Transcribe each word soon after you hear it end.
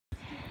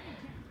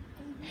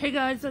Hey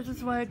guys, I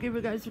just want to give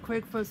you guys a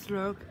quick first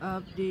look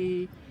of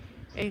the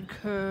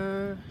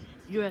Anker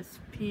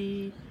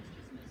USB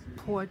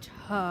port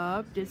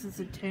hub. This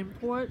is a 10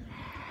 port.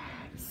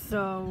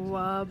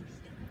 So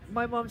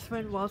my mom's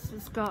friend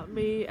Wilson's got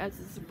me as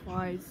a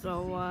surprise.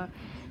 So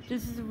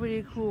this is a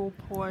really cool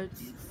port.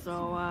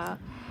 So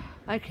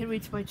I can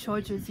reach my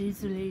chargers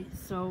easily.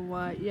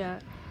 So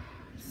yeah.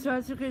 So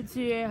as you can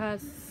see, it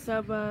has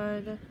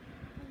 7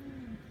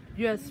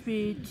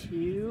 USB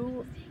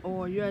 2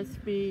 or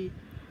USB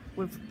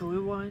with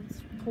blue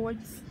ones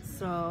ports.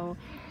 So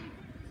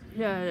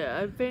yeah,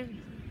 I think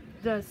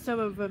that some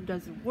of them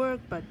doesn't work,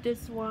 but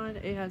this one,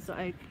 it has the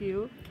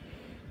IQ,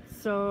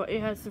 so it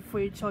has the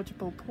 3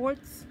 chargeable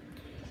ports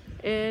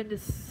and the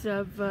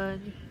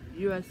 7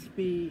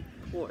 USB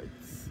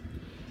ports.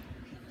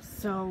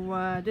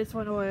 So this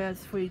one only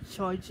has 3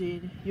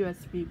 charging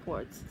USB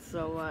ports,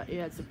 so it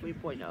has a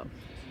 3.0.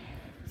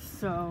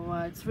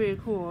 So it's really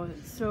cool.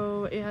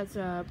 So it has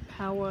a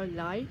power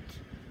light,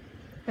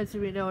 because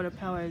we know the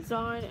power is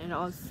on, and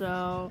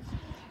also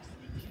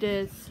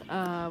this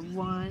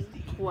one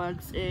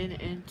plugs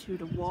into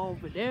the wall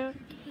over there.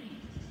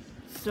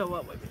 So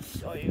let me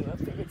show you. I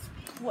think it's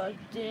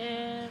plugged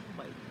in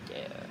right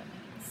there.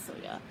 So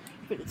yeah,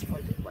 I think it's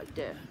plugged in right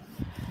there.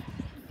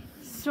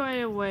 So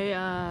anyway,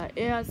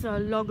 it has a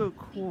longer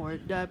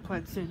cord that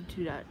plugs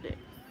into that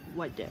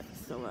right there.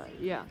 So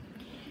yeah.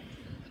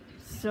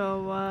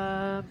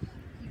 So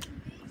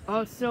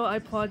also I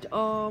plugged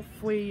all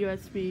 3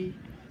 USB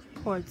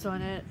ports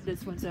on it.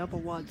 This one's Apple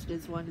Watch.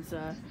 This one is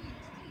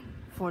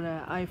for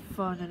the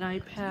iPhone and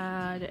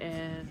iPad,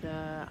 and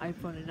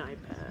iPhone and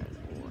iPad,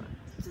 or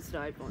just the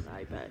iPhone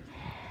and iPad.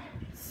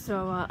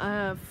 So I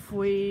have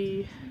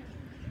 3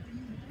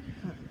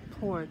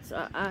 ports.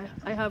 I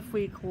have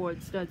 3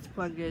 cords that's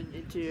plugged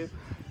into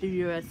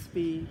the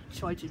USB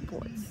charging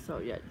ports. So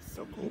yeah, it's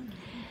so cool.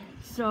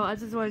 So I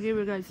just want to give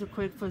you guys a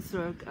quick first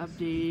look of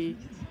the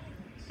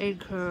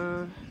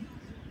Anker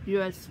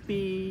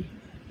USB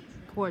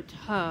port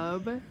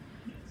hub.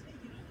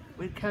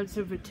 It comes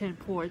with 10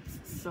 ports.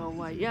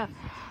 So yeah,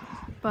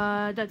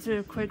 but that's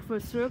a quick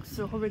first look.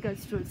 So hope you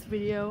guys enjoyed this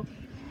video.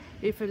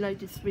 If you like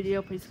this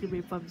video, please give me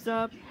a thumbs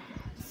up.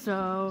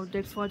 So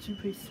thanks for watching.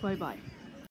 Please bye bye.